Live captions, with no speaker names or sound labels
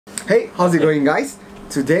Hey, how's it going, guys?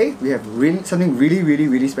 Today we have something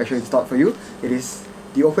really special in store for you. It is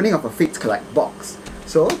the opening of a Fates Collect box.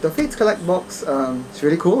 So the Fates Collect box is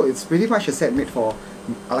really cool. It's pretty much a set made for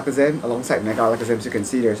Alakazam alongside Mega Alakazam. As you can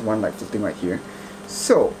see, there's one like floating right here.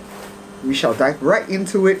 So we shall dive right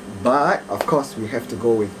into it, but of course we have to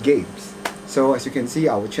go with games. So as you can see,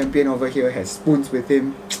 our champion over here has spoons with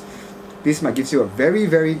him. This might give you a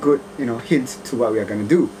very good hint to what we are going to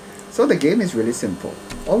do. So the game is really simple.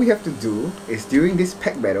 All we have to do is during this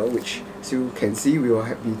pack battle, which as you can see we will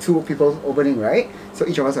be 2 people opening, right? So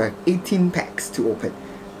each of us will have 18 packs to open.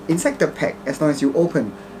 Inside the pack, as long as you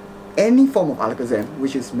open any form of Alakazam,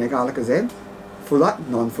 which is Mega Alakazam, Full Art,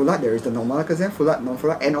 Non-Full Art, there is the normal Alakazam, Full Art,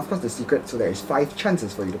 Non-Full Art, and of course the secret, so there is 5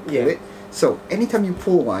 chances for you to pull it. So anytime you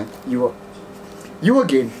pull one, you will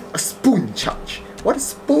gain a spoon charge. What a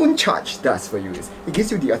spoon charge does for you is, it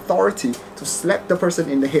gives you the authority to slap the person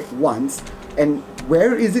in the head once, and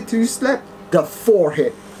where is it to slap? The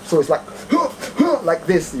forehead. So it's like, like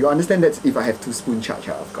this. You understand that if I have 2 spoon charge,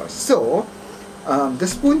 of course. So, the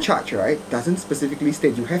spoon charge, right, doesn't specifically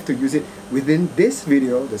state you have to use it within this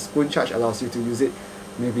video. The spoon charge allows you to use it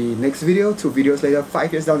maybe next video, 2 videos later,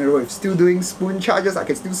 5 years down the road. If still doing spoon charges, I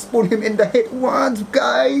can still spoon him in the head once,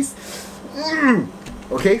 guys.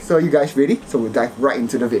 Okay, so you guys ready? So we'll dive right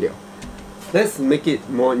into the video. Let's make it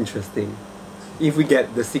more interesting. If we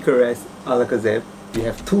get the secret rare Alakazam, we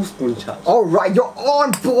have 2 spoon charge. Alright, you're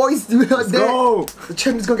on, boys! Let's go! The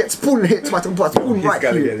champion's gonna get spoon hit, spoon right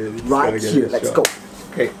here. Right here, let's go.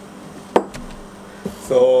 Okay.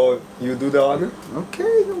 So, you do the honor?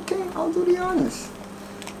 Okay, I'll do the honors.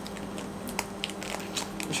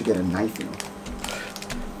 We should get a knife, you know.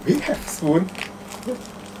 We have spoon.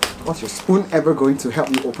 What's your spoon ever going to help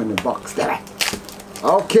you open the box? Damn it!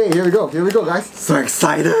 Okay, here we go, guys. So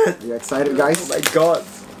excited! You excited, guys? Oh my god!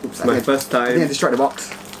 Oops, my first time. I didn't destroy the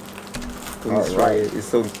box. Alright, it's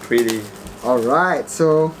so pretty. Alright,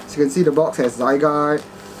 so as you can see, the box has Zygarde,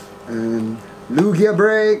 Lugia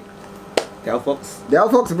break,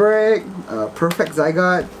 Delphox break, perfect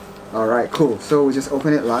Zygarde. Alright, cool. So we just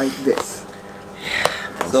open it like this.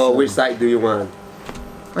 Yeah. So which side do you want?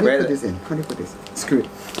 How do you put this in? How do you put this? Screw it.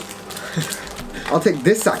 I'll take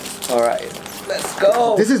this side. Alright, let's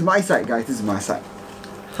go! This is my side, guys. This is my side.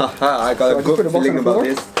 Haha, I got a good feeling about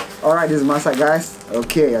this. Alright, this is my side, guys.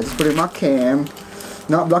 Okay, I just put it in my cam.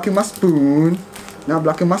 Not blocking my spoon. Not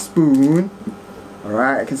blocking my spoon.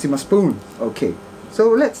 Alright, I can see my spoon. Okay, so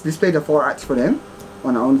let's display the 4 arts for them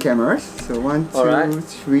on our own cameras. So 1, 2,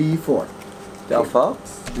 3, 4.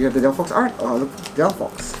 Delphox. You have the Delphox art? Oh, look,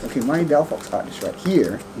 Delphox. Okay, my Delphox art is right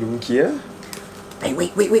here. Lugia? Hey,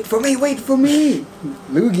 wait for me!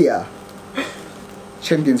 Lugia.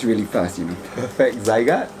 Champion's really fast, you know. Perfect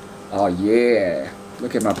Zygarde. Oh yeah.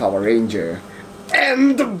 Look at my Power Ranger.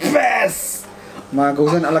 And the best! My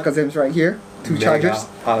Gozen Alakazam's right here. 2 chargers.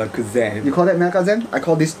 Alakazam. You call that Alakazam? I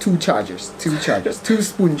call this 2 chargers. 2 chargers. 2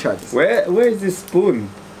 spoon chargers. Where is this spoon?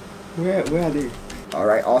 Where are they?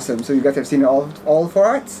 Alright, awesome. So you guys have seen all 4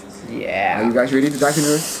 arts? Yeah. Are you guys ready to dive into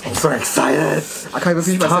this? I'm so excited. I can't even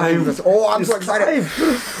finish my second because I'm so excited.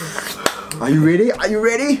 Are you ready? Are you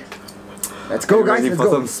ready? Let's go, guys. Let's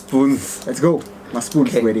go. Some spoons. Let's go. My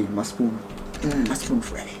spoon's ready. My spoon. My spoon's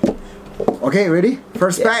ready. Okay, ready?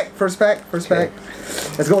 First pack. Let's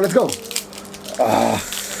go.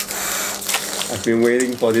 I've been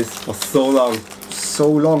waiting for this for so long. So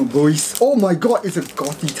long, boys. Oh my god, it's a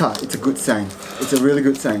Gothita. It's a good sign. It's a really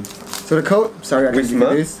good sign. So the code, sorry I can't give you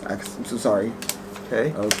this. I'm so sorry.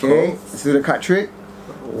 Okay. Okay. Let's do the card trick.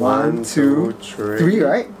 1, 2, 3,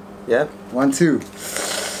 right? Yep. 1, 2.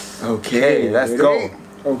 Okay, let's go.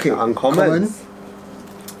 Okay. Uncommon.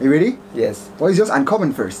 Are you ready? Yes. What is yours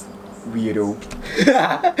uncommon first? Weirdo.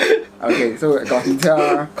 Okay, so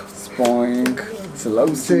Gothita, Spoink,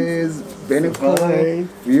 Solosis, Beneco,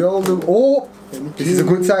 Rioldo. Oh! This is a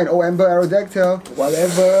good sign. Oh, Ember Aerodactyl.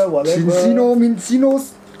 Whatever. Cincino,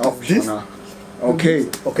 Mincinos. Oh, this? Okay.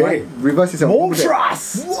 Okay. Reverse is a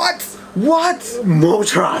Moltres. What?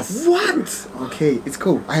 Moltres. What? Okay, it's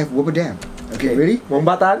cool. I have Wobodam. Okay, ready?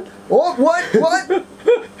 Wombatan. Oh, what?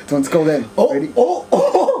 Don't scold then. Ready? Oh!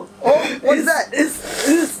 What is that?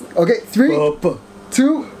 It's okay, 3,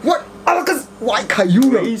 2, what? Alakazam. White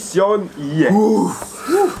Kyurem. Malaysian EX.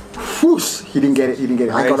 Whoosh. He didn't get it.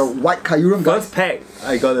 Nice. I got a white Kyurem. First pack,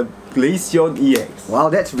 I got a Malaysian EX. Wow,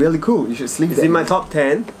 that's really cool. You should sleep It's in my top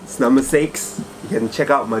 10. It's number 6. You can check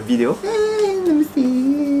out my video.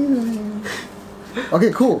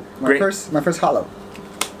 Okay, cool. My Great. first holo.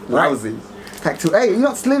 Lousy. Pack 2. Hey, you're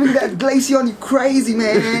not sliving that Glaceon, you crazy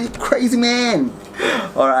man. Crazy man.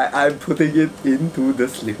 Alright, I'm putting it into the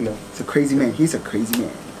sleeve now. It's a crazy man. He's a crazy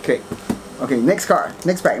man. Okay. Okay, next card.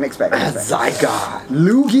 Next pack. Zygarde.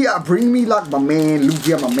 Lugia, bring me luck, my man.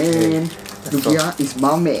 Lugia, my man. Lugia is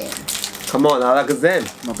my man. Come on, Alakazam.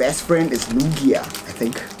 My best friend is Lugia, I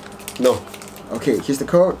think. No. Okay, here's the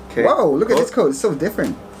code. Okay. Whoa, look at this code. It's so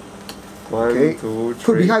different. 1, Okay. 2,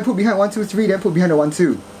 3. Put behind 1, 2, 3, then put behind the 1,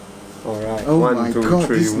 2. Alright. Oh 1, my 2, God,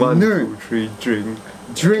 3. this 1, nerd. 2, 3, drink.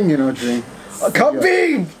 Drink, you know, drink.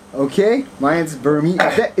 Kambing! Okay, mine's Burmy.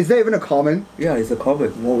 Is that even a common? Yeah, it's a common.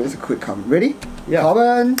 Whoa, it's a quick common. Ready? Yeah.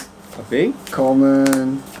 Common. Kambing.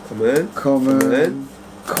 Common. Common. Common.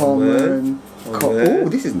 Common. Common. Oh,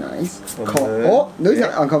 this is nice. Common. Oh, no, it's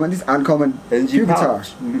not uncommon. This is uncommon. Energy Pupitar.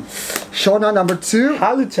 pouch. Shauna number 2.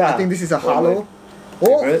 Halucha. I think this is a holo.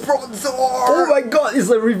 Oh, favorite. Bronzor! Oh my god, it's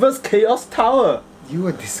a reverse chaos tower. You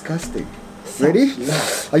are disgusting. Ready?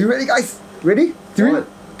 Are you ready, guys? Ready? 3, 1,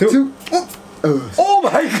 2. 2. Oh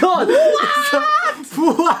my god! It's a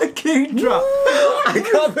full king drop. I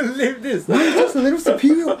can't believe this. Just a little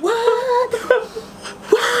superior. What?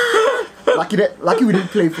 Lucky we didn't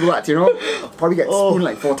play full art, you know? Probably get spooned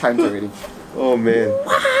like 4 times already. Oh man.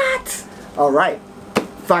 What? Alright.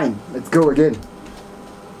 Fine. Let's go again.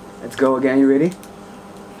 Let's go again. You ready?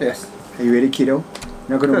 Yes. Are you ready, kiddo?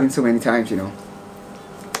 You're not gonna win so many times, you know.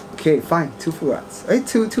 Okay, fine. 2 full arts.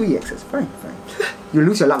 Two EXs. Fine. You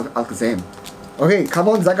lose your luck with Alakazam. Okay, come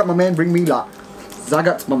on, Zygarde, my man, bring me luck.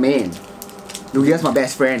 Zygarde's my man. Lugia's my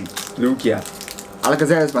best friend. Lugia.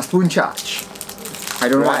 Alakazam is my spoon charge. I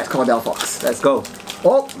don't know what Right. to call Delphox. Let's go.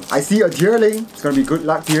 Oh, I see a Deerling. It's gonna be good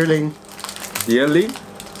luck, Deerling. Dearly.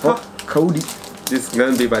 Oh, Cody. This is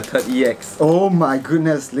gonna be my third EX. Oh my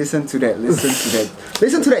goodness, listen to that. Listen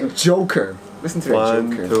to that Joker. Listen to that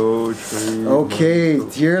 1, Joker. 2, 3. Okay,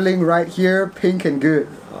 Deerling right here, pink and good.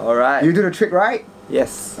 Alright. You do the trick right?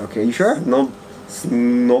 Yes. Okay, you sure?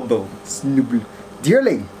 Snowball. Snubble.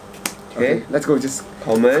 Deerling. Okay, let's go. Just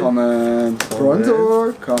Common. common.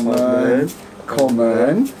 Bronzor. Common.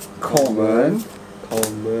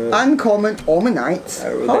 Uncommon. Almanite.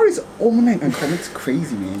 How is Almanite uncommon? It's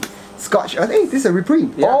crazy, man. Scotch. I think this is a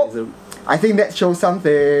reprint. Yeah, Oh, it's a- I think that shows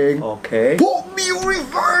something. Okay. Mew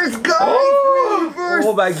reverse, guys. Oh! Reverse.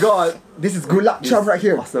 Oh my god. This is good luck charm right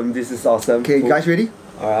here. Awesome. This is awesome. Okay, Cool. guys, ready?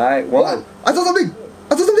 Alright. Oh, 1. I saw something.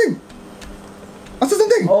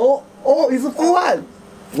 Oh, it's a full one.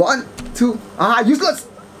 1, 2. Useless.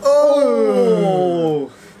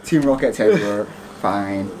 Oh. Team Rocket's headwork.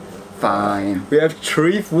 Fine. We have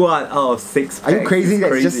 3 full one out of 6 packs. Are you crazy? It's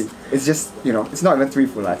That's crazy. it's just, you know, it's not even 3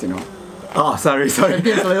 full arts, you know. Oh, sorry.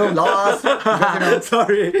 Champions a little lost because, you know,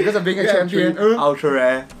 Sorry. because of being a champion. Ultra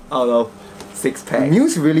rare out of 6 packs.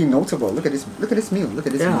 Mew's really notable. Look at this Mew. Look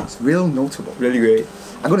at this Yeah. Mew. It's real notable. Really great.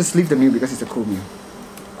 I'm gonna sleeve the Mew because it's a cool Mew.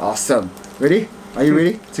 Awesome. Ready? Are you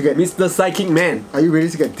ready to get Mr. Psychic Man. Are you ready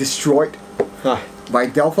to get destroyed Huh. by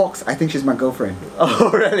Delphox? I think she's my girlfriend. Oh,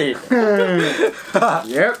 really?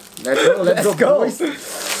 Yep. Let's go, boys.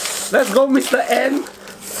 Let's go, Mr. N.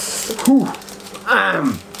 Whew.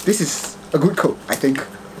 This is a good code, I think.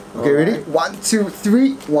 Okay, ready? 1, 2,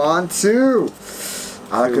 3. 1, 2.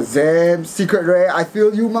 Alakazam, secret rare. I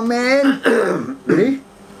feel you, my man. Ready?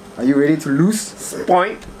 Are you ready to lose?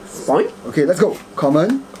 Point. Okay, let's go.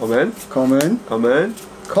 Common. Common.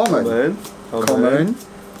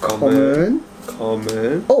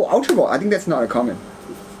 Oh, Ultra Ball. I think that's not a common.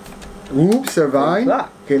 Oops, Servine.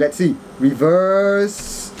 Okay, let's see.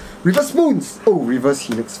 Reverse Spoons. Oh, reverse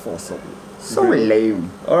Helix Fossil. So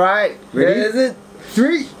lame. Alright. Ready? Where is it?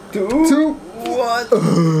 3, 2. 1.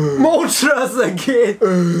 Moltres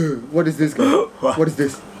again. What is this guy? What is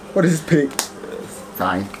this? What is this pig?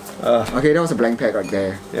 Fine. Okay, that was a blank pack right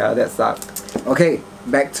there. Yeah, that sucked. Okay,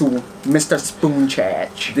 back to Mr. Spoon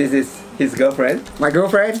Chatch. This is his girlfriend. My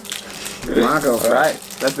girlfriend? My girlfriend. Alright,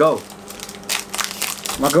 let's go.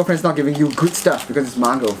 My girlfriend's not giving you good stuff because it's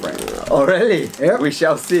my girlfriend. Oh, really? Yep. We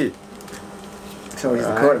shall see. So here's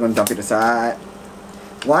the code. I'm gonna dump it aside.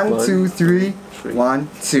 1, 2, 3. 1,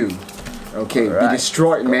 2. Okay, be Alright.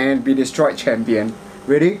 destroyed, man. Be destroyed, champion.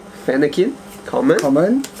 Ready? Fennekin. Common.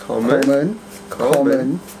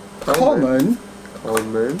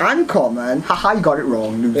 Uncommon. Haha, you got it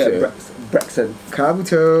wrong, loser. Yeah, Braxton.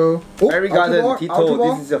 Kabuto. Oh, Fairy Ultra Garden. Ball, Tito, Ultra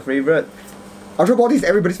Ball. this is your favorite. Ultra Ball is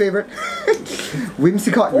everybody's favorite.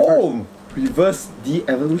 Whimsicott. Oh! Reverse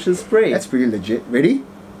de-evolution spray. That's pretty legit. Ready?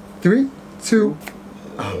 3, 2.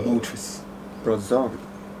 Moltres. Bronzor.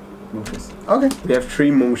 Moltres. Okay. We have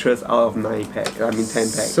 3 Moltres out of 9 packs. I mean 10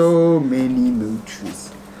 packs. So many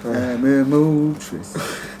Moltres. I'm a Moltres.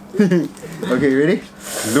 Okay, ready?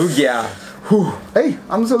 Lugia. Whew. Hey,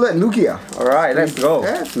 I'm also letting Lugia. Alright, let's go.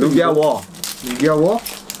 Yeah, Lugia War. Lugia War.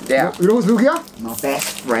 Yeah. You know who's Lugia? My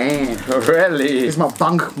best friend. Really? He's my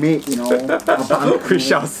bunk mate, you know. My bunk We mate.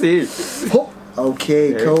 shall see. Oh,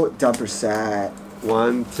 okay, Okay. code dumper set.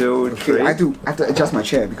 1, 2, Okay, 3. I have to adjust my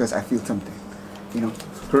chair because I feel something. You know.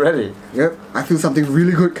 Really? Yep, I feel something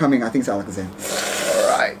really good coming. I think it's Alakazam.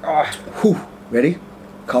 Alright. Oh, Whew. Ready?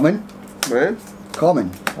 Common. man.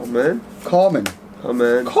 Common. Come on. Common. Come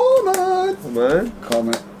on. Common. Come on.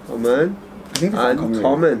 Common. Come on. I think it's uncommon.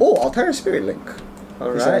 Uncommon. Oh, Altera Spirit Link. Is there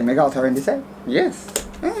a Alright. Mega Altera in this set? Yes.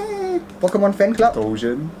 Pokemon Fan Club.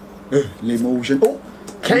 Dojan. Limotion. Oh,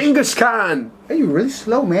 Kangaskhan. hey, you're really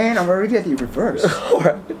slow, man. I'm already at the reverse.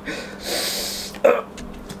 Alright.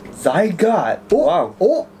 Zygarde. Oh, Wow.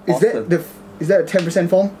 oh, is Awesome. that a 10%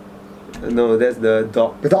 form? No, that's the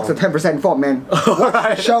dog. The dog's a 10% form, man.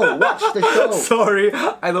 Alright. Watch the show. Sorry,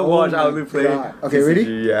 I don't watch. I only play. Okay, ready?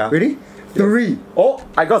 TCG, yeah. Ready? 3. Oh,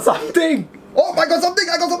 I got something. Oh, I got something.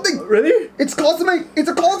 I got something. Really? It's Cosmic. It's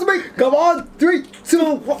a Cosmic. Come on. 3,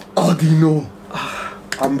 2, 1. Adino.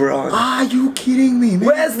 Umbreon. Are you kidding me, man?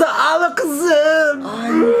 Where's the Alakazam?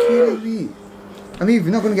 Are you kidding me? I mean, if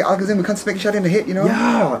you're not gonna get Alakazam, we can't spec each other in the hit, you know?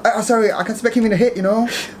 Yeah. Sorry, I can't spec him in the hit, you know?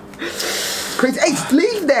 Crazy. Hey,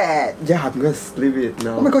 leave that! Yeah, I'm gonna leave it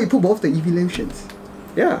now. Oh my god, you put both the evolutions.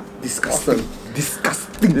 Yeah. Disgusting. Awesome.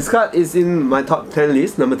 Disgusting. This card is in my top 10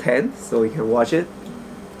 list, number 10, so you can watch it.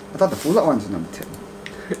 I thought the full out one was number 10.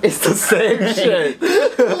 It's the same shit.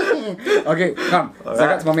 Okay, come. Alright.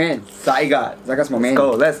 Zygarde's my man. Zygarde. Zygarde's my man.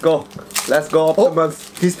 Let's go. Let's go,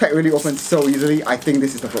 Optimus. This pack really opens so easily. I think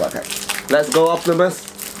this is the full out pack. Let's go,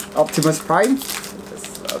 Optimus. Optimus Prime.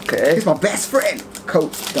 Okay. He's my best friend.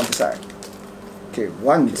 Coat, dump aside. Okay,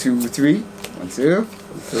 1, 2, 3. 1, 2.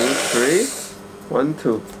 2, 3. 1,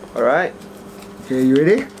 2. Alright. Okay, you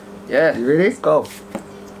ready? Yeah. You ready? Let's go.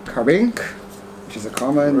 Carbink, which is a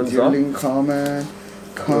common, Runs Dealing common,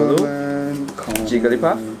 common.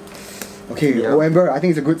 Jigglypuff. Okay, Yeah. O Ember, I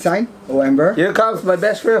think it's a good sign. O Ember. Here comes my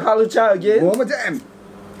best friend Halucha again. One more time.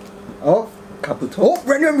 Oh, Kabuto. oh,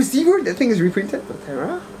 random receiver. That thing is reprinted.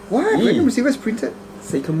 Terra. What? Yee. Random receiver is printed.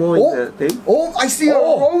 Sycamore Oh, in that thing. oh, I see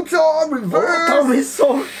Oh. a Rotom reverse. Tom is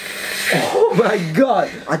so. Oh my god.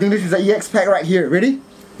 I think this is an EX pack right here. Ready?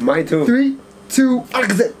 Mine too. 3, 2,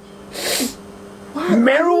 Alakazam. What?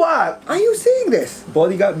 Marowak. Are you seeing this?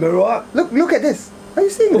 Bodyguard Marowak. Look at this. Are you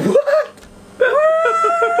seeing this? What?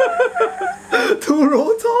 Two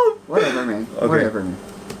Rotom. Whatever, man. Okay. Whatever, man.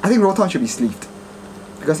 I think Rotom should be sleeved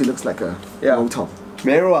because it looks like a Yeah. Rotom.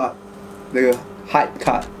 Marowak. The hype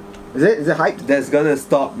card. Is it? Is it hyped? That's gonna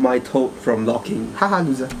stop my toad from locking. Haha,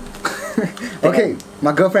 loser. Okay,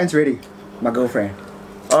 my girlfriend's ready. My girlfriend.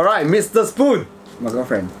 Alright, Mr. Spoon. My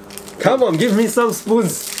girlfriend. Come on, give me some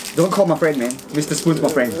spoons. Don't call my friend, man. Mr. Spoon's my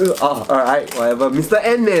friend. Oh, alright, whatever. Mr.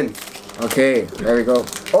 N-Man. Okay, there we go.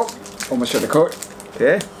 Oh, almost shut the code.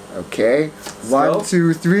 Okay. Okay. 1,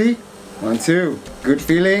 2, 3. 1, 2. Good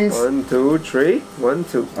feelings. 1, 2, 3. 1,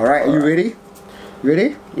 2. Alright, are you ready? You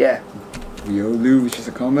ready? Yeah. Riolu, which is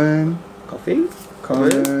a common. Coffee.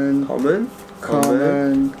 Common. Common.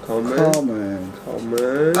 Common. Common. Common.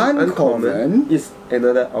 Common. Uncommon. Is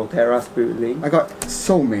another Altera Spirit Link. I got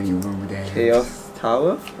so many over there. Chaos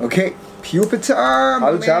Tower. Okay, Pupitar.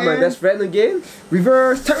 Halucha, my best friend again.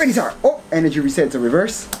 Reverse Tyranitar. Oh, energy reset to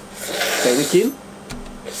reverse. Fennekin.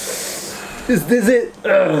 Is this it?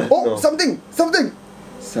 Oh, No. something. Something.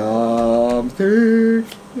 Oh!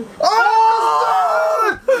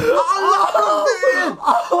 Alakazam!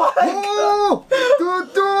 Oh!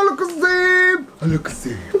 Alakazam!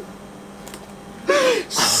 Alakazam!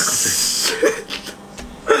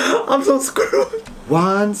 I'm so screwed.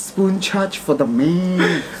 1 spoon charge for the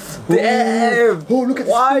man. Damn. Oh, look at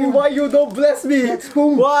the Why? spoon. Why you don't bless me? That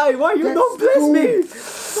spoon. Why? Why you That don't bless spoon. me?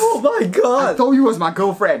 Oh my I god. told you it was my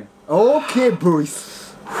girlfriend. Okay,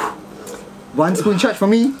 boys. 1 spoon charge for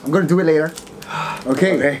me. I'm gonna do it later.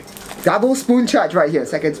 Okay. Okay. Double spoon charge right here.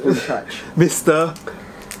 2nd spoon charge. Mr.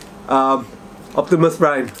 Optimus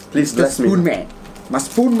Prime, please The bless me. spoon man. My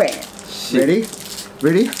spoon man. Shit. Ready?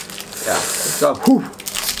 Ready? Yeah. Let's go. Whew.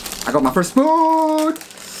 I got my first spoon.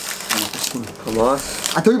 Come on.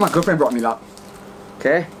 I told you my girlfriend brought me luck.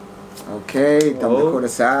 Okay. Okay, dump the Oh. code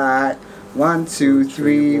aside. 1, 2,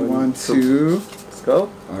 3, 1, 2. Let's go.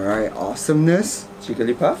 Alright, awesomeness.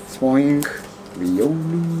 Jigglypuff. Spoink.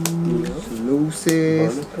 Riolu.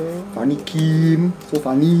 Lucis. Barnacle. Fanikin. So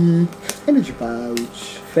funny. Energy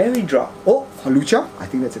pouch. Fairy Drop. Oh, Halucha. I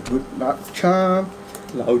think that's a good luck charm.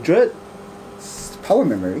 Loudred. Power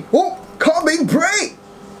memory. Oh, Calming Break.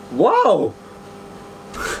 Wow.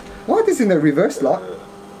 What is in the reverse slot?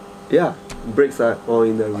 Yeah. Breaks are all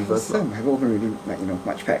in the reverse. Awesome. I haven't opened really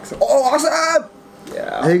much packs. So. Oh, awesome!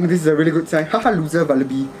 Yeah. I think this is a really good sign. Haha, loser,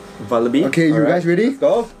 Wallaby. Wallaby. Okay, you guys ready? Let's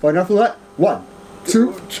go. For enough what? 1,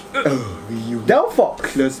 2. Oh,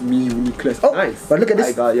 Delphox. me, Uniqlos. Oh, Nice. but look at this.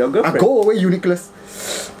 I got your girlfriend. Go away, Uniqlos.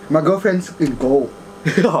 My girlfriend's in gold.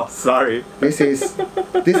 Oh, sorry. This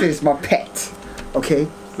is my pet. Okay?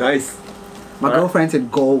 Nice. My girlfriend's in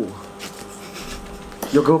gold.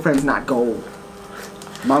 Your girlfriend's not gold.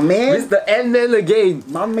 My man. Mr. Ant-Man again.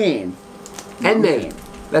 My man. Ant-Man.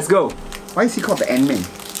 Let's go. Why is he called the Ant-Man?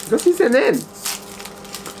 Because he's an ant.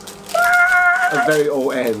 A very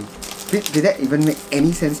old ant. Did that even make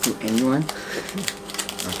any sense to anyone?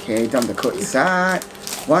 Okay, dump the code inside.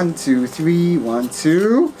 1, 2, 3, 1,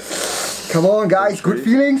 2. Come on, guys. Good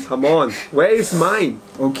feelings? Come on. Where is mine?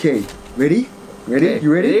 Okay. Ready? Ready? Okay,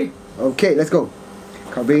 You ready? ready? Okay, let's go.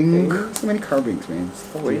 Carbing. Okay. So many carbings, man.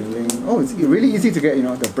 Oh, wait. Oh, it's really easy to get,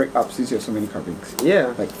 the break up since you have so many carbings.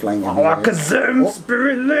 Yeah. Like flying everywhere. Alakazam Oh.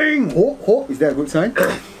 Spiritling. Oh, is that a good sign?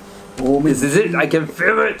 Oh, man. This is it. I can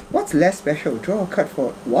feel it. What's less special? Draw a card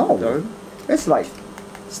for... Wow. Done. That's like...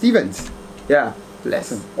 Stevens. Yeah.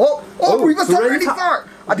 Less. Oh, reverse Serenity. Serenity.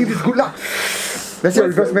 I think this is good luck. Let's see your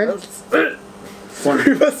reverse, man.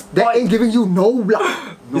 Reverse. That ain't giving you no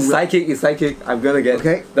luck. No It's luck. psychic. It's psychic. I'm gonna get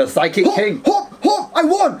the psychic king. Hope! I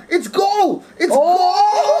won! It's gold! It's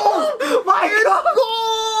Oh, gold! my It's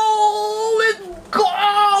gold! It's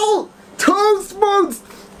gold! 2 spoons!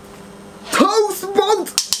 2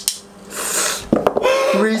 spoons!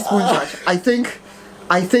 3 spoon charge.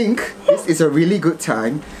 I think this is a really good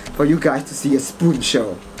time for you guys to see a spoon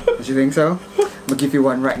show. Don't you think so? I'm gonna give you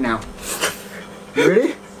one right now. You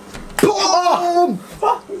ready? Boom!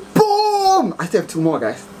 Boom! I still have 2 more,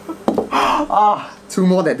 guys. 2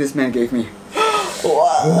 more that this man gave me.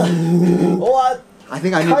 What? I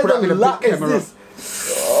think I need to put up in a big luck is camera. this?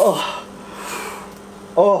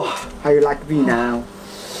 Oh. How you like me now?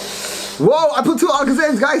 Whoa! I put 2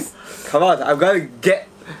 Alakazams, guys. Come on. I'm gonna get.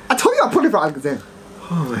 I told you I put it for Alakazam.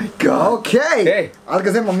 Oh my god. Okay.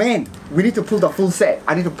 Alakazam, my man. We need to pull the full set.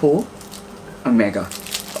 I need to pull a Mega.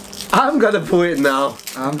 I'm gonna pull it now.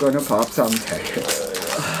 I'm gonna pop some tags.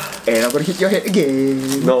 And I'm gonna hit your head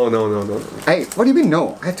again. No. Hey, what do you mean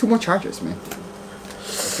no? I have 2 more charges, man.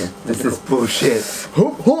 Okay. This is bullshit.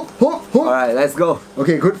 Hoop. Alright, let's go.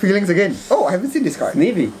 Okay, good feelings again. Oh, I haven't seen this card.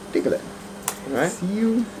 Sneevy. Take a look. Alright. See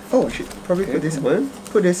you. Oh, I should probably put this. Come on.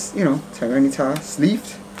 Put this, Tyranitar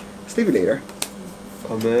sleeved. Sleeve it later.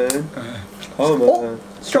 Come on. Oh,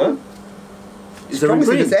 strong. It's Strong a is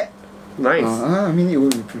in the reprint. set. Nice. I mean, it will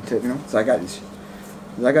be printed,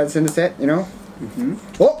 Zagats in the set,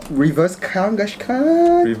 Oh, reverse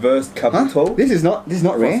Kangaskhan. Reverse Kabuto. This is not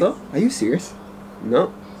rare. Also? Are you serious?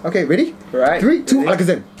 No. Okay, ready? Right. 3, 2, Ready?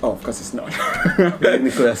 Alakazam. Oh, of course it's not.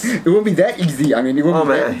 Nicholas. It won't be that easy. I mean, it won't Oh,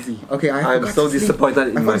 be that man. easy. Okay, I I'm forgot so to sleeve- disappointed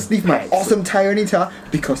in I my forgot to sleeve my pets. awesome Tyranitar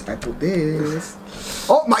because I put this.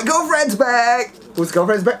 Oh, my girlfriend's back. Whose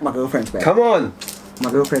girlfriend's back? My girlfriend's back. Come on. My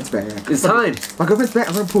girlfriend's back. It's time. My girlfriend's back.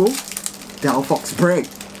 I'm gonna pull Delphox break.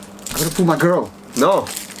 I'm gonna pull my girl. No.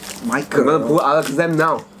 My I'm girl. gonna pull Alakazam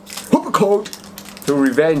now. Hook a code. To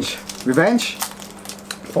revenge. Revenge.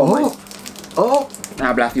 Oh.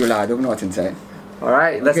 Nah, bluff you lah. I don't know what's inside.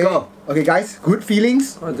 Alright, let's Okay. go. Okay, guys. Good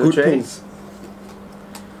feelings. 1, 2, Good 3. pulls.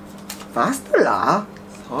 Faster lah.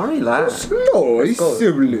 Sorry lah. Slow. Let's go.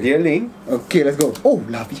 Simply. Dealing. Okay, let's go. Oh,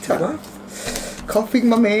 Lavita. Coughing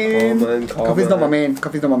my man. Common. Coffee's not my man.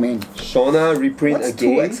 Coffee's not my man. Shauna reprint What's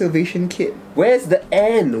again. 2 Excavation Kit? Where's the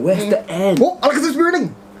end? Where's the end? Oh, Alakazam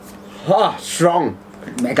Spiriting. Ha! Strong.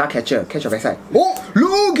 Mega Catcher. Catch your backside. Oh,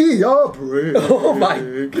 Lugia Break. Oh my.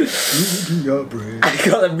 Lugia Break. I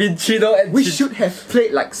got a Minchino and We should have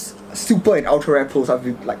played like super and ultra rare pulls. I've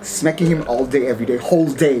been like smacking him all day, every day, whole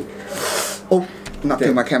day. Oh, not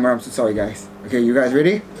to my camera. I'm so sorry, guys. Okay, you guys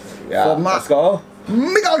ready? Yeah. For my- Let's go.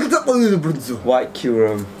 Mega Alakazam. White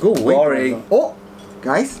Kyurem. Go away. Boring. Oh,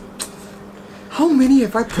 guys. How many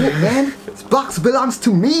have I pulled, man? This box belongs to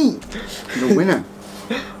me. The winner.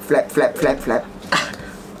 Flap.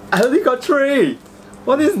 I only got 3.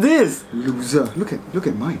 What is this? Loser. Look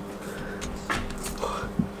at mine.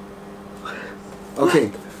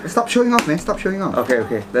 Okay. Stop showing off, man. Stop showing off.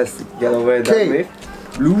 Okay. Let's get over it that Okay. way.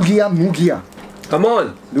 Mugia. Come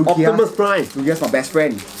on. Lugia. Optimus Prime. Lugia's my best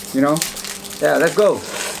friend. Yeah, let's go.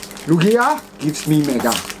 Lugia gives me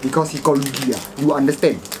Mega because he called Lugia. You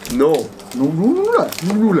understand? No. No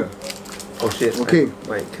ruler. Oh shit. Okay.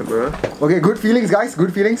 My camera. Okay, good feelings, guys.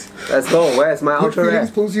 Good feelings. Let's go. Where's my Good ultra rare? feelings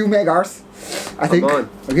pulls you Megas. I think. on.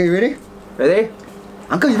 Okay, you ready? Ready?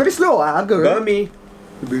 Uncle, you're very slow, Uncle. Burn me.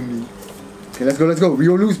 Burn me. Okay, let's go.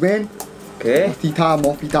 Rio lose, man. Okay.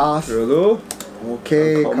 Morfitas. Rulu.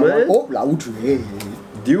 Okay, come on. Uncommon. Oh, Laudre.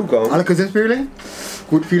 Dugong. Alakazam Spirit.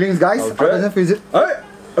 Good feelings, guys. Aldred. Alakazam Spirit. Alright,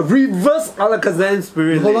 a reverse Alakazam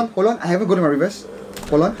Spirit. Hold on. I haven't got to my reverse.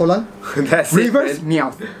 Hold on. That's Reverse it, man.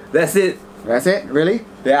 meow. That's it. That's it. Really?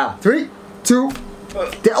 Yeah. 3, 2.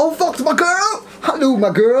 The old fox, my girl. Hello, my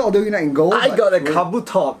girl. Although you're not in gold. I but- got a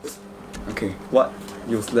Kabutops. Okay. What?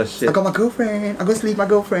 Useless shit. I got my girlfriend. I go sleep my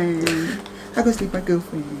girlfriend. I go sleep my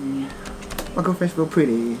girlfriend. My girlfriend's real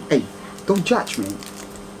pretty. Hey, don't judge me.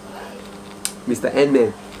 Mr.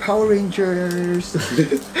 Ant-Man. Power Rangers.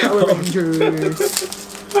 Power Rangers.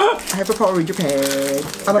 I have a Power Ranger pad.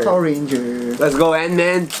 I'm a Okay. Power Ranger. Let's go,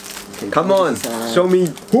 Ant-Man. Okay, Come on, show me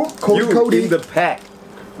Whoop, Cody, you Cody. in the pack.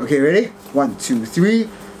 Okay, ready? 1, 2, 3.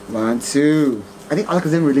 1, 2. I think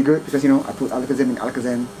Alakazam really good because, you know, I put Alakazam in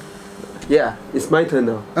Alakazam. Yeah, it's my turn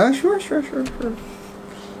now. Sure.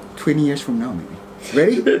 20 years from now, maybe.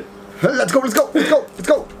 Ready? Let's go.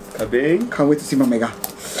 Coming. Can't wait to see my Mega.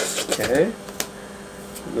 Okay.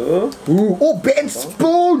 Go. Ooh, oh, Ben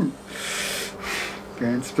Spoon!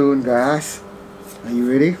 Ben Spoon, guys. Are you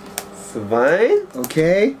ready? Savine.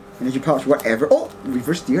 Okay. Energy pouch, whatever. Oh,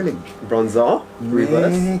 reverse dealing. Bronzor.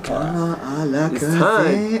 Reverse. Mega Alakazam. It's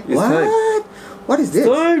time. It's What? time. What is this?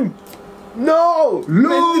 Time. No.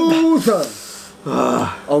 Loser!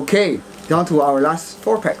 Okay, down to our last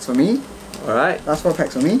 4 packs for me. Alright. Last 4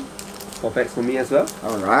 packs for me. 4 packs for me as well.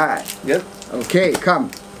 Alright. Yep. Okay, come.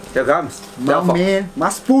 Here comes. My Therefore, man, my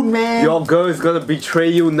spoon man. your girl is gonna betray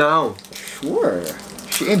you now. Sure.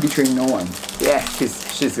 She ain't betraying no one. Yeah,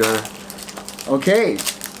 she's gonna. Okay.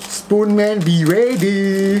 Spoon man, be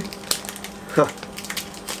ready.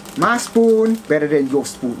 My spoon better than your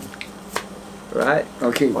spoon. Right.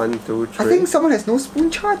 Okay. 1, 2, 3. I think someone has no spoon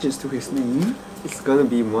charges to his name. It's gonna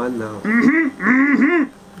be 1 now.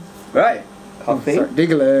 Right. Coughing. Sorry,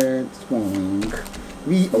 Diglett, Swonk,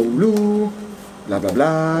 Riolu, blah blah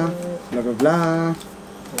blah, blah blah blah.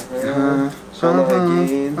 Shauna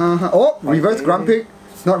again. Oh, reverse Okay. Grumpig.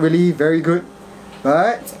 Not really very good,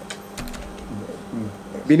 but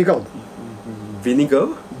Binicle. Vinegar?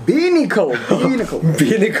 Binicle.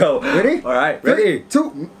 Vinegar. Ready? Alright, 3, ready.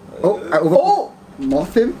 2. Oh, I over. Oh!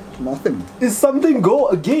 Mothim. Is something go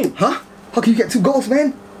again? Huh? How can you get 2 goals,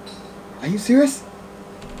 man? Are you serious?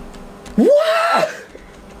 What?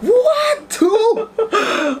 What?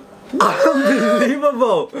 2?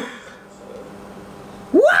 Unbelievable!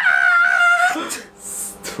 What?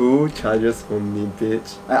 2 charges for me,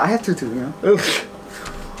 bitch. I have 2 too, you know.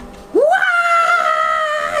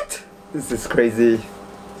 What? This is crazy.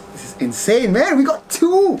 This is insane, man. We got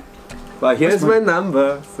 2. But here's my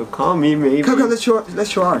number, so call me maybe. Come, let's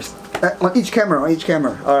show ours. On each camera,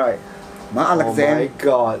 Alright. My Oh my Alakazam.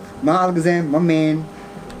 god. My Alakazam, my man.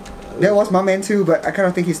 That was my man too, but I kind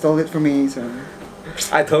of think he stole it from me, so.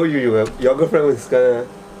 I told you your girlfriend was gonna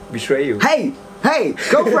betray you. Hey,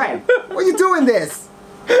 girlfriend, why you doing this?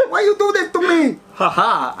 Why you do this to me?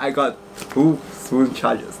 Haha, I got 2 spoon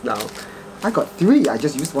charges now. I got 3. I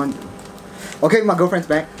just used 1. Okay, my girlfriend's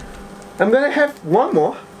back. I'm gonna have 1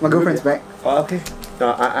 more. My girlfriend's back. Oh, okay.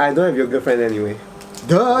 No, I don't have your girlfriend anyway.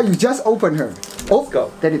 Duh, you just opened her. Oh, Let's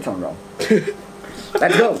go. that did sound wrong.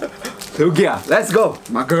 Let's go. Lugia, let's go.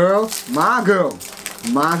 My girl.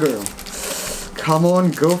 Come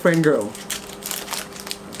on, girlfriend girl.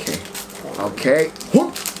 Okay.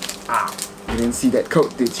 Whoop. Ow. You didn't see that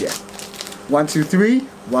code, did ya? 1, 2, 3.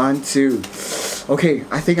 1, 2. Okay,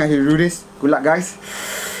 I think I can do this. Good luck, guys.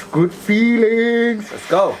 Good feelings. Let's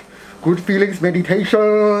go. Good feelings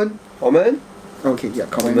meditation. Common. Okay, yeah,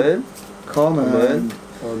 comment. Common.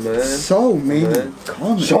 So many Comment.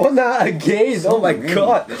 comments. Shauna again. So Oh my many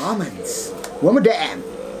god. Comments. One more damn.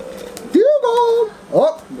 Diggle.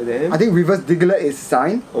 Oh, I think reverse Diglett is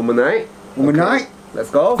sign. Omanite. Omanite. Let's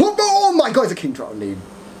go. Oh my god, it's a King Trout lane.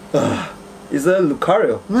 It's a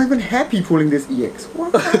Lucario. I'm not even happy pulling this EX.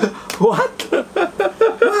 What? What?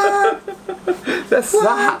 What? That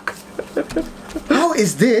suck. How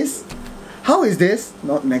is this?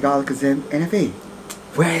 Not Mega Alakazam NFA?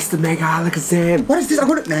 Where's the Mega Alakazam? What is this? I'm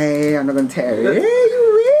not gonna tell you. Hey, you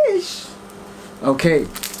wish. Okay.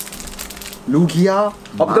 Lugia.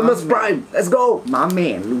 Optimus my Prime. Let's go. My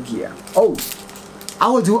man, Lugia. Oh, I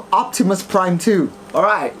will do Optimus Prime too.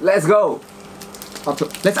 Alright, let's go.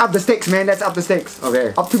 Let's up the stakes, man. Let's up the stakes.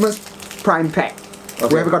 Okay. Optimus Prime pack. Okay.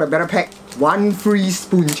 Whoever got a better pack, 1 free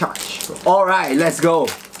spoon charge. Alright, let's go.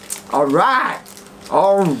 Alright.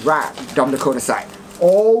 Dump the code aside.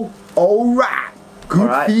 Alright. Good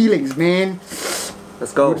Alright. feelings, man.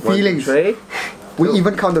 Let's go. Good feelings. 1, 2, 3. We Go.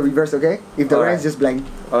 even count the reverse, okay? If the Alright. rest just blank.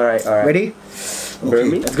 Alright. Ready? Burn Okay,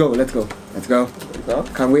 me? let's go. Let's go.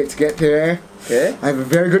 Can't wait to get there. Okay. I have a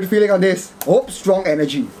very good feeling on this. Oh, strong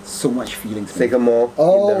energy. So much feelings. Man. Sycamore.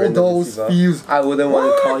 All in the random those receiver. feels. I wouldn't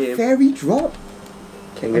want to call him. Fairy drop.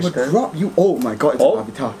 I'm gonna Kangaskhan. drop you. Oh my god, it's Oh. an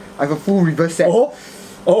avatar. I have a full reverse set. Oh!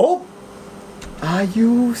 Oh! Are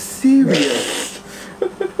you serious?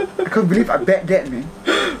 I can't believe I bet that, man.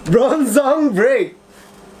 Bronzong break!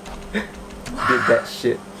 Did that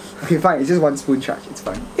shit. Okay, fine. It's just one spoon charge. It's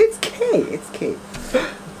fine. It's K. It's K.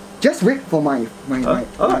 Just wait for my alright,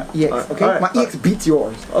 EX. Okay, alright, my EX beats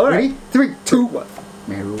yours. Alright. Ready? 3, 2, What?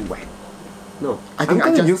 1. Meruwet. No. I think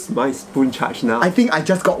I'm I gonna just- use my spoon charge now. I think I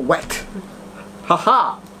just got wet.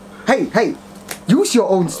 Haha! Hey, use your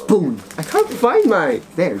own spoon. I can't find my.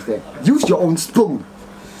 There. Use your own spoon.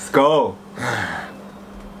 Let's go.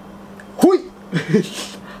 Hui!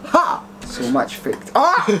 Ha! So much faked.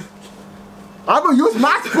 Ah! I'm gonna use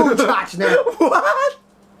my spoon charge now. What?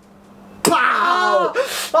 Pow!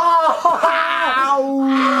 Pow!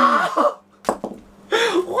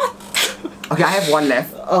 What? Okay, I have one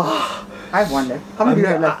left. I have one left. How many do you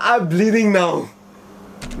have left? I'm bleeding now.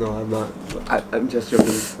 No, I'm not. I'm just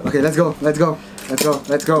joking. Okay, let's go. Let's go.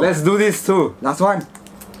 Let's do this too. Last one.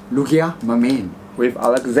 Lugia, my main. With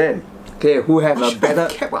Alakazam. Okay, who have a better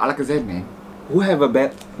kept with Alakazam, man. who have a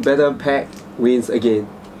better pack wins again.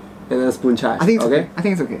 And a spoon charge. I think it's okay. okay. I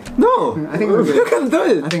think it's okay. No! I think it's okay. We're gonna do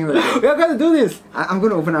it! I think it's okay. We're gonna do this! I'm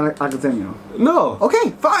gonna open Alakazam, you know. No!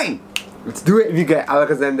 Okay, fine. Let's do If it. you get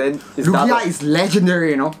Alakazam then it's Lugia double. is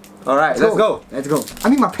legendary, you know. Alright, let's go! Let's go. I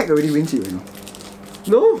mean, my pack already wins you, you know.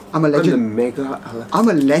 No! I'm a legend. I'm the mega Alakazam. I'm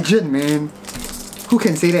a legend, man. Who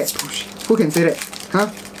can say that? Who can say that? Huh?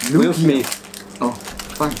 Will Lugia. Smith. Oh,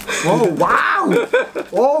 fine. Oh, wow!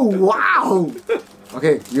 Oh, wow!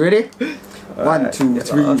 Okay, you ready? Alright, 1, 2, get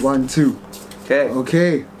 3, lost. 1, 2. Okay,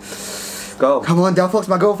 Okay. go. Come on, Delphox,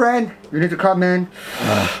 my girlfriend. You need to come, man.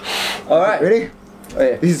 Alright. Ready?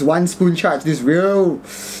 Okay. This is one spoon charge. This is real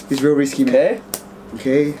risky, man.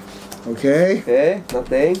 Okay. Okay. Okay.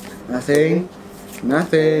 Nothing.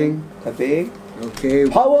 Nothing. Tapping. Okay.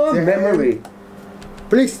 Power Damn. memory.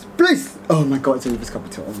 Please. Oh my god, it's a reverse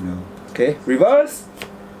capital. Oh no. Okay. Reverse.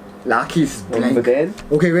 Lucky is blank. Over then.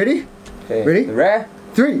 Okay, ready? Okay. Ready? Rare.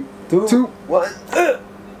 3, 2, 2. 1.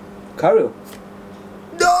 Karel.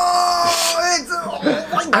 No! It's oh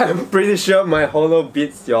my god. I'm pretty sure my holo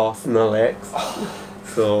beats your Snorlax.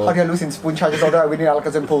 So How can I lose in spoon charges although I win in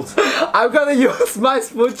Alakazam pulls? I'm gonna use my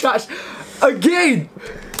spoon charge again.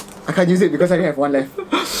 I can't use it because I only have one left.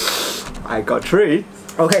 I got 3.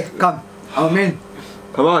 Okay, come. I'm in.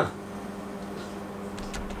 Come on.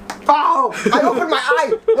 Oh! I opened my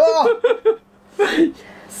eye! Oh!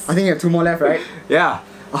 I think you have 2 more left, right? Yeah.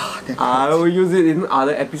 Oh, that I will use it in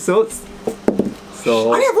other episodes.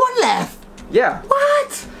 So I only have 1 left! yeah.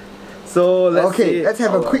 What? So let's see. Okay, let's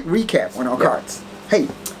have a our- quick recap on our Yeah. cards. Hey,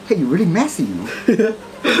 you're really messy, you know.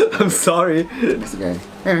 I'm sorry. Messy guy.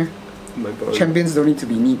 Eh, My bro. champions don't need to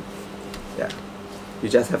be neat. Yeah. You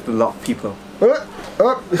just have to lock people.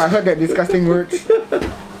 I heard that disgusting words.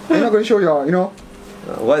 You're not going to show your, you know.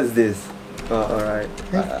 What is this? Alright.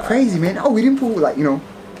 Hey, crazy, man. Oh, we didn't pull, like, you know,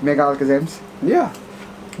 Mega Alakazams. Yeah.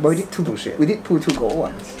 But we did Bullshit. We did pull 2 gold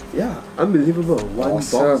ones. Yeah. Unbelievable. One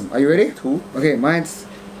Awesome. box. Are you ready? 2. Okay, mine's...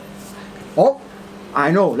 Oh,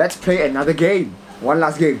 I know. Let's play another game. One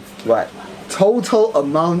last game. What? Total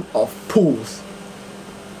amount of pulls.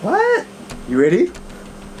 What? You ready?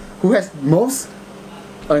 Who has most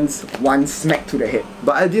earns 1 smack to the head.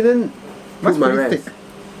 But I didn't Mine's put my pretty rest. thick.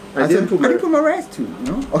 I didn't put my rest too,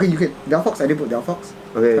 you know? Okay, you can... Delphox, I didn't put Delphox.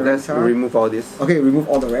 Okay, let's Tyranitar. remove all this. Okay, remove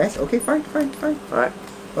all the rest. Okay, fine. Alright.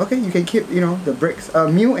 Okay, you can keep, you know, the bricks.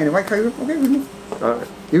 Mew and White Kyurem. Okay, remove. Alright.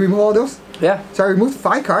 You remove all those? Yeah. So I removed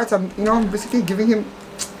 5 cards. I'm basically giving him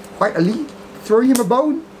quite a lead. Throwing him a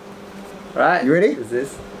bone. Alright. You ready? Is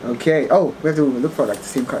this? Okay. Oh, we have to look for like the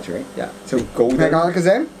same cards, right? Yeah. So The golden Mega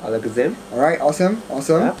Alakazam. Alakazam. Alright, awesome.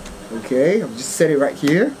 Yeah. Okay, I'll just set it right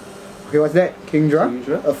here. Okay, what's that? Kingdra.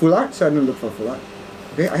 Kingdra. A full art, so I'm gonna look for a full art.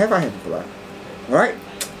 Okay, I have a full art. Alright.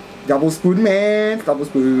 Double spoon, man. Double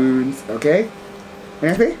spoons. Okay.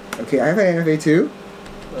 NFA? Okay, I have an NFA too.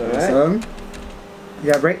 Alright. Awesome.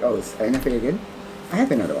 Yeah, break. Oh, it's NFA again. I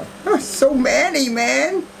have another one. Oh, so many,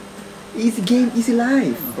 man. Easy game, easy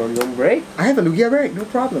life. Bronzong break. I have a Lugia break, no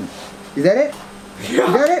problem. Is that it? Yeah. You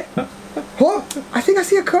got it? Oh, I think I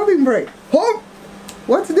see a curving break. Oh,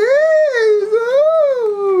 what's this?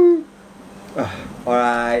 Oh.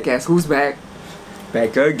 Alright. Guess who's back?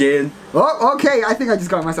 Back again. Oh, okay. I think I just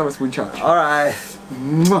got myself a spoon charge. Alright.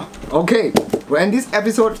 Mwah. Okay, we'll end this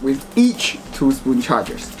episode with each 2 spoon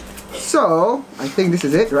chargers. So, I think this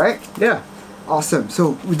is it, right? Yeah. Awesome.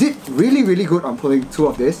 So, we did really good on pulling 2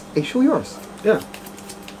 of this. Hey, show yours. Yeah.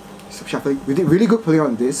 some shuffling. We did really good pulling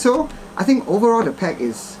on this. So I think overall the pack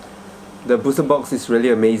is... The booster box is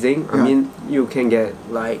really amazing. I mean, you can get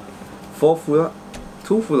like 2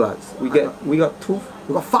 full arts. We got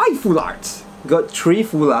 5 full arts. We got 3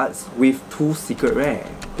 full arts with 2 secret rare.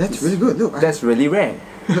 That's really good. Look, that's really rare.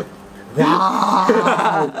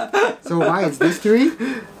 Wow! So mine is this 3,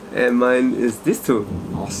 and mine is this 2.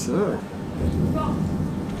 Awesome.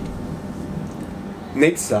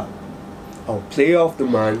 Next up, our Player of the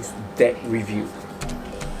Month deck review.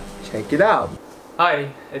 Check it out.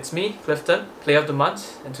 Hi, it's me, Clifton, Player of the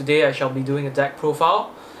Month, and today I shall be doing a deck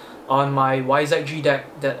profile on my YZG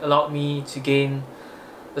deck that allowed me to gain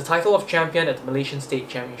the title of champion at the Malaysian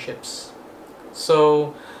States Championships.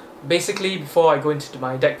 So basically, before I go into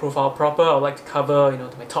my deck profile proper, I would like to cover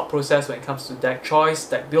my thought process when it comes to deck choice,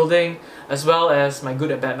 deck building, as well as my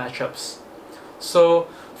good and bad matchups. So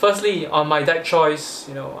firstly, on my deck choice,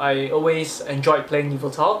 I always enjoyed playing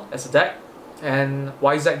Yveltal as a deck, and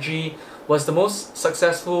YZG was the most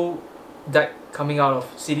successful deck coming out of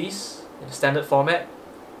cities in the standard format,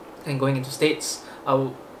 and going into states, I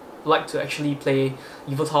would like to actually play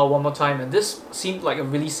Yveltal one more time, and this seemed like a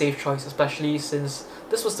really safe choice, especially since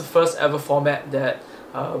this was the first ever format that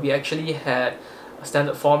we actually had a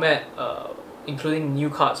standard format including new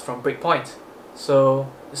cards from Breakpoint. So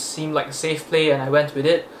it seemed like a safe play and I went with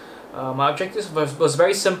it. My objective was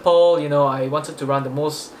very simple. I wanted to run the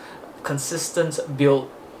most consistent build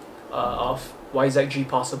of YZG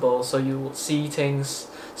possible, so you will see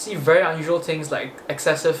very unusual things like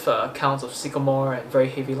excessive counts of Sycamore and very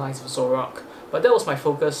heavy lines of Zorok, but that was my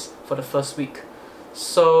focus for the first week.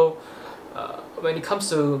 So when it comes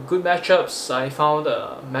to good matchups, I found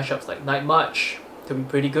matchups like Night March to be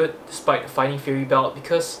pretty good despite the Fighting Fury belt,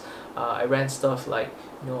 because I ran stuff like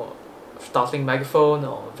Startling Megaphone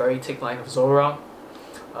or very thick line of Zorok.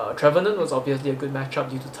 Trevenant was obviously a good matchup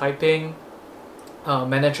due to typing.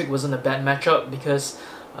 Manectric wasn't a bad matchup because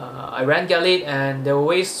I ran Gallade, and there were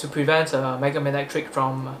ways to prevent Mega Manectric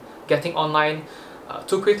from getting online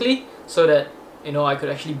too quickly, so that I could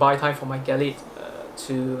actually buy time for my Gallade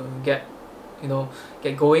to get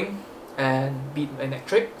going and beat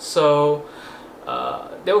Manectric. So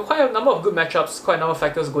there were quite a number of good matchups, quite a number of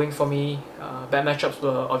factors going for me. Bad matchups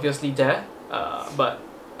were obviously there, but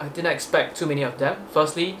I didn't expect too many of them.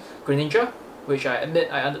 Firstly, Greninja, which I admit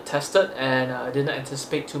I under-tested, and I didn't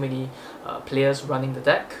anticipate too many players running the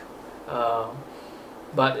deck.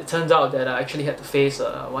 But it turns out that I actually had to face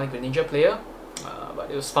one Greninja player, but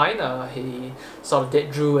it was fine. He sort of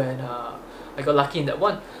dead drew, and I got lucky in that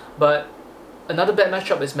one. But another bad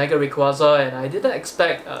matchup is Mega Rayquaza, and I didn't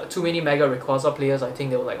expect too many Mega Rayquaza players. I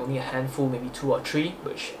think there were like only a handful, maybe 2 or 3,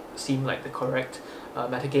 which seemed like the correct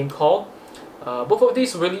metagame call. Both of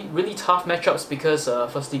these were really tough matchups because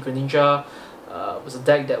firstly, Greninja was a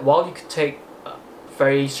deck that while you could take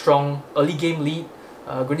very strong early game lead,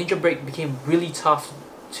 Greninja Break became really tough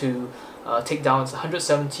to take down. It's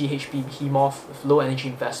 170 HP Behemoth with low energy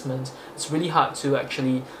investment. It's really hard to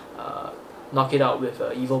actually knock it out with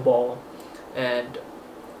Evil Ball. And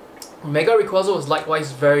Mega Rayquaza was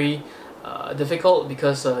likewise very difficult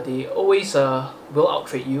because they always will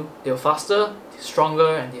out-trade you. They're faster,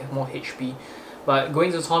 stronger, and they have more HP. But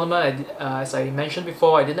going to the tournament, as I mentioned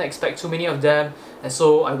before, I didn't expect too many of them, and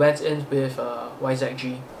so I went in with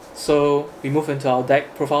YZG. So we move into our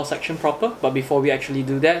deck profile section proper, but before we actually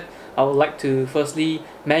do that, I would like to firstly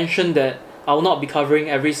mention that I will not be covering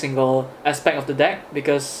every single aspect of the deck,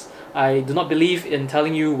 because I do not believe in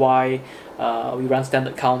telling you why we run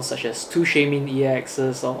standard counts such as 2 Shaymin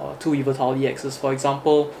EXs or 2 Yveltal EXs, for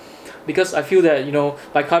example, because I feel that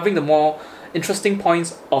by covering the more interesting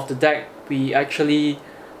points of the deck, we actually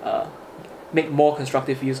make more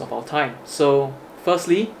constructive use of our time. So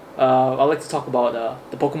firstly, I'd like to talk about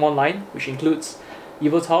the Pokemon line, which includes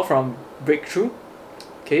Yveltal from Breakthrough.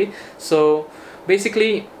 Okay, so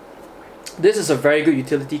basically this is a very good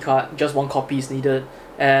utility card, just 1 copy is needed,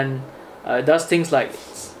 and it does things like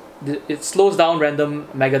it slows down random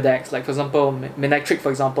Mega decks, like for example Manectric,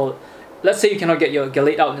 for example. Let's say you cannot get your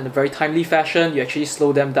Gallade out in a very timely fashion, you actually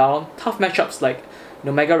slow them down. Tough matchups like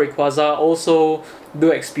Mega Rayquaza also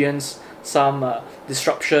do experience some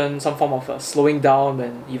disruption, some form of slowing down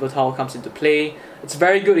when Yveltal comes into play. It's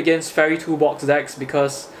very good against Fairy Toolbox decks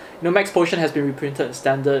because Max Potion has been reprinted in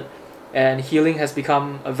Standard, and healing has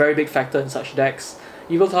become a very big factor in such decks.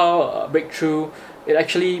 Yveltal Breakthrough, it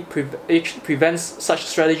actually prevents such a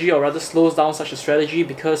strategy, or rather slows down such a strategy,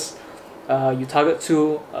 because you target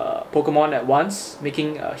 2 Pokemon at once,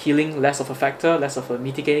 making healing less of a factor, less of a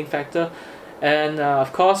mitigating factor. And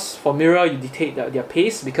of course, for Mirror, you dictate their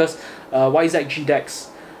pace, because YZG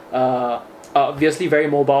decks are obviously very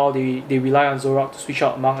mobile. They rely on Zoroark to switch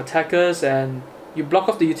out among attackers, and you block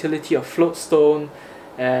off the utility of Float Stone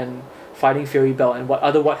and Fighting Fury Belt and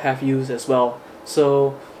what have yous as well.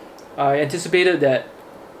 So I anticipated that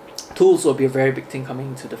tools will be a very big thing coming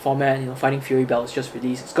into the format. You know, Fighting Fury Belt is just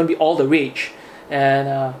released. It's gonna be all the rage,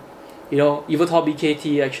 and you know, Yveltal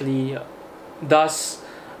BKT actually does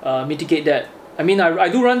mitigate that. I mean, I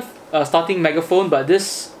do run starting Megaphone, but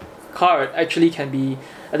this card actually can be,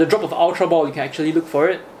 at the drop of Ultra Ball, you can actually look for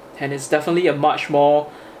it, and it's definitely a much more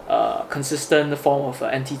consistent form of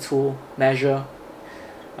anti-tool measure.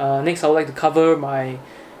 Next, I would like to cover my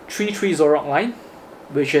 3-3 Zoroark line,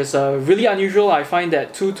 which is really unusual. I find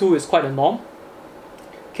that 2-2 is quite a norm.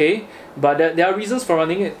 Okay, but there are reasons for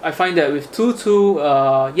running it. I find that with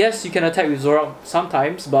 2-2, yes, you can attack with Zoroark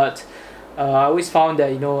sometimes, but I always found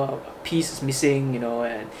that, you know, a piece is missing, you know,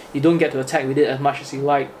 and you don't get to attack with it as much as you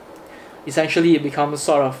like. Essentially, it becomes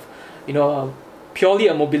sort of, you know, purely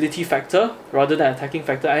a mobility factor rather than an attacking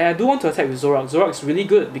factor. And I do want to attack with Zoroark. Zoroark is really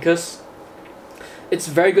good because it's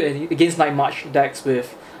very good against Night March decks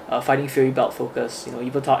with Fighting Fury Belt focus. You know,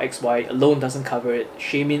 Yveltal XY alone doesn't cover it,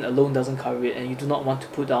 Shaymin alone doesn't cover it, and you do not want to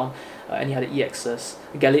put down any other EXs.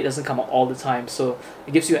 Galate doesn't come out all the time, so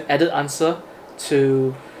it gives you an added answer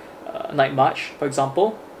to Night March, for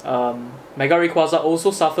example. Mega Rayquaza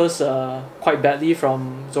also suffers quite badly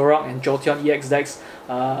from Zoroark and Jolteon EX decks.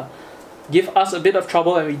 Give us a bit of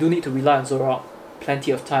trouble, and we do need to rely on Zoroark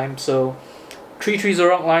plenty of time. So 3-3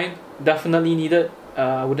 Zoroark line, definitely needed.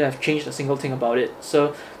 I wouldn't have changed a single thing about it.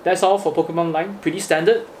 So that's all for Pokemon line, pretty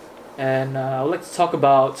standard. And I would like to talk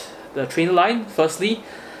about the trainer line. Firstly,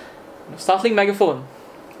 Startling Megaphone.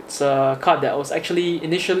 It's a card that I was actually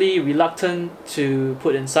initially reluctant to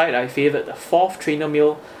put inside. I favoured the 4th trainer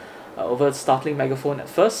meal over Startling Megaphone at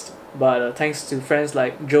first, but thanks to friends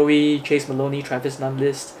like Joey, Chase Maloney, Travis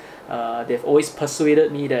Nunlist, they've always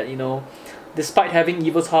persuaded me that, you know, despite having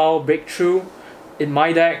Yveltal Breakthrough in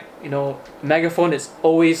my deck, you know, Megaphone is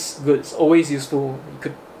always good, it's always useful. You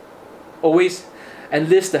could always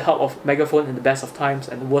enlist the help of Megaphone in the best of times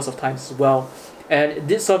and the worst of times as well. And it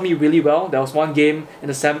did serve me really well. There was one game in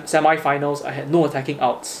the semi-finals, I had no attacking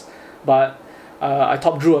outs, but I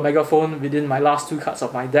top drew a Megaphone within my last 2 cards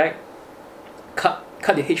of my deck, cut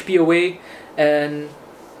the HP away, and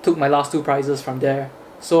took my last 2 prizes from there.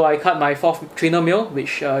 So I cut my 4th trainer meal,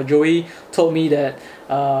 which Joey told me that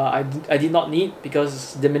I did not need because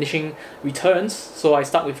it's diminishing returns, so I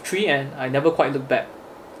stuck with 3 and I never quite looked back.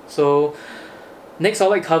 So next I'd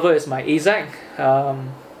like to cover is my Azak.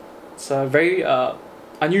 It's a very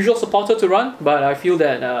unusual supporter to run, but I feel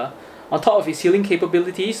that on top of its healing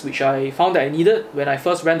capabilities, which I found that I needed when I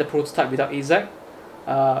first ran the prototype without Azak,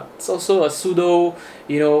 it's also a pseudo,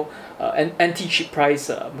 you know, anti-cheap price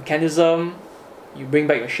mechanism. You bring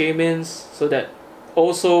back your Shaymins, so that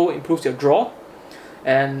also improves your draw,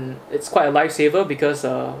 and it's quite a lifesaver because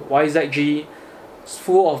YZG is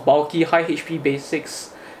full of bulky, high HP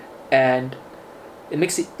basics, and it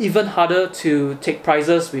makes it even harder to take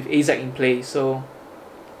prizes with Azak in play, so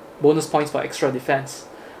bonus points for extra defense.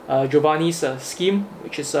 Giovanni's scheme,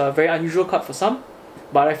 which is a very unusual card for some,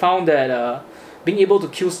 but I found that being able to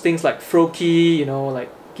kill things like Froakie, you know, like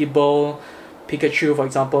Gible, Pikachu, for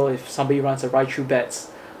example, if somebody runs a Raichu Bats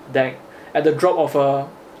deck, at the drop of a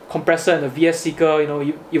Compressor and a VS Seeker, you know,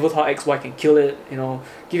 Yveltal XY can kill it, you know,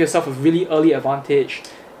 give yourself a really early advantage.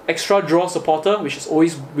 Extra draw supporter, which is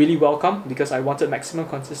always really welcome because I wanted maximum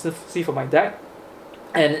consistency for my deck.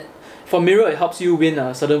 And for Mirror, it helps you win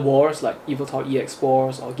certain wars like Yveltal EX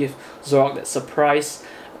wars, or give Zoroark that surprise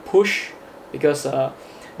push because you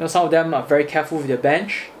know, some of them are very careful with their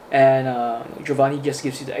bench, and Giovanni just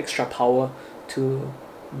gives you the extra power to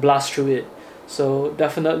blast through it. So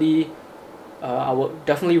definitely, I will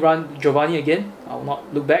definitely run Giovanni again. I will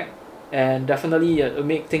not look back, and definitely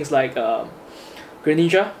make things like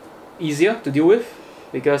Greninja easier to deal with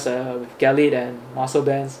because with Galate and Muscle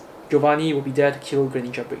Bands, Giovanni will be there to kill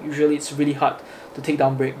Greninja Break. Usually it's really hard to take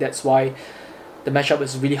down Break. That's why the matchup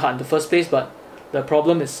is really hard in the first place, but the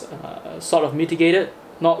problem is sort of mitigated,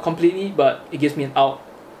 not completely, but it gives me an out.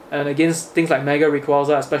 And against things like Mega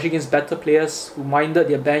Rayquaza, especially against better players who minded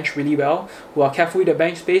their bench really well, who are careful with their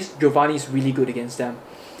bench space, Giovanni is really good against them.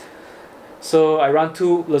 So I run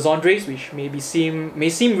 2 Lezondres, which may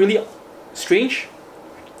seem really strange,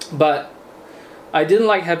 but I didn't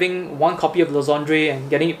like having 1 copy of Lezondre and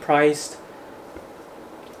getting it priced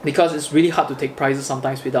because it's really hard to take prizes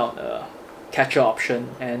sometimes without a catcher option,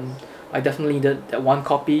 and I definitely needed that 1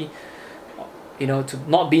 copy, you know, to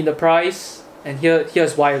not be in the price. And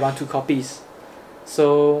here's why I run 2 copies.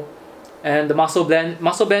 So, and the Muscle Blend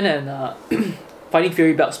and Fighting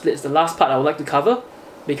Fury belt split is the last part I would like to cover,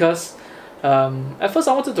 because at first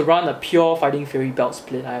I wanted to run a pure Fighting Fury belt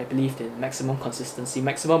split. I believed in maximum consistency,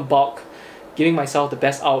 maximum bulk, giving myself the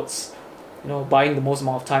best outs, you know, buying the most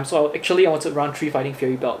amount of time. So I wanted to run 3 Fighting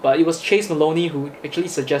Fury belt, but it was Chase Maloney who actually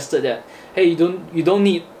suggested that, hey, you don't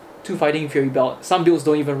need 2 Fighting Fury belt. Some builds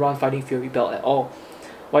don't even run Fighting Fury belt at all.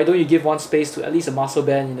 Why don't you give one space to at least a muscle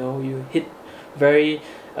band? You know, you hit very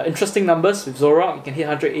interesting numbers with Zorak. You can hit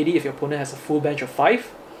 180 if your opponent has a full bench of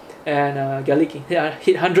 5, and Gallic can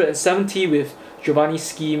hit 170 with Giovanni's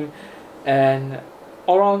scheme, and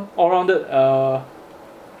all rounded.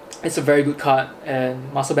 It's a very good card,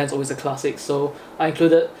 and Muscle Band's always a classic, so I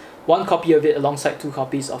included 1 copy of it alongside 2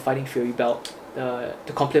 copies of Fighting Fury belt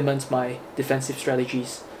to complement my defensive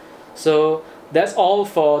strategies. So that's all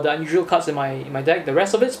for the unusual cards in my deck. The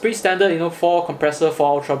rest of it's pretty standard, you know, 4 Compressor, 4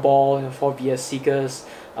 Ultra Ball, you know, 4 VS Seekers,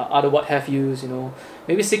 other what have yous, you know.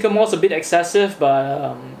 Maybe Seeker More's a bit excessive,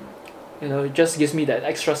 but you know, it just gives me that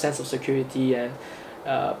extra sense of security, and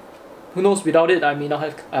who knows, without it I may not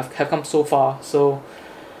have come so far. So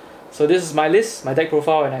this is my list, my deck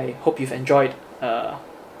profile, and I hope you've enjoyed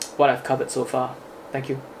what I've covered so far. Thank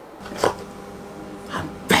you. I'm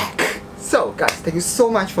back! So guys, thank you so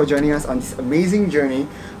much for joining us on this amazing journey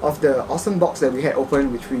of the awesome box that we had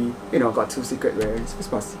opened, which we, you know, got 2 secret rares. It's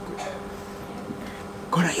my secret.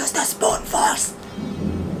 Gonna use the spoon first!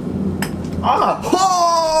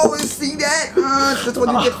 Oh! You see that? That's what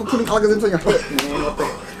you get for putting algorithms on your head, man. What the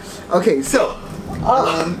heck? Okay, so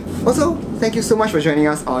also, thank you so much for joining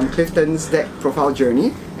us on Clifton's deck profile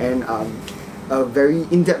journey, and a very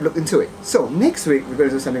in-depth look into it. So next week we're going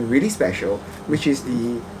to do something really special, which is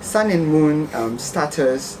the Sun and Moon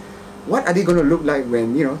starters. What are they going to look like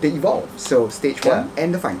when, you know, they evolve? So stage 1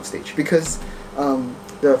 and the final stage, because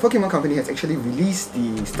the Pokemon Company has actually released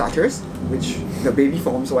the starters, which the baby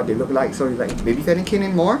forms, what they look like, so like Baby Fennekin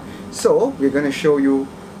and more. So we're going to show you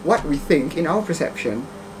what we think, in our perception,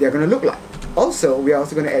 they're going to look like. Also, we are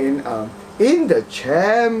also going to add in the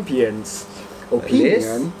champions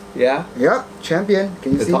opinion. Yeah. Yep, champion.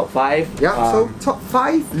 Can you see? The top 5. Yeah. So top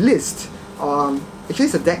 5 list. Actually,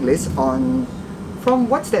 it's a deck list on from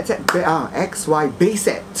what's that set? XY base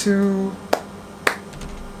set to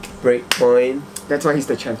Breakpoint. That's why he's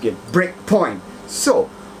the champion. Breakpoint. So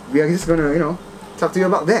we are just gonna, you know, talk to you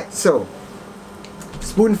about that. So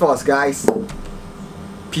Spoon Force, guys.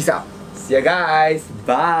 Peace out. See ya, guys.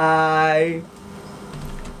 Bye.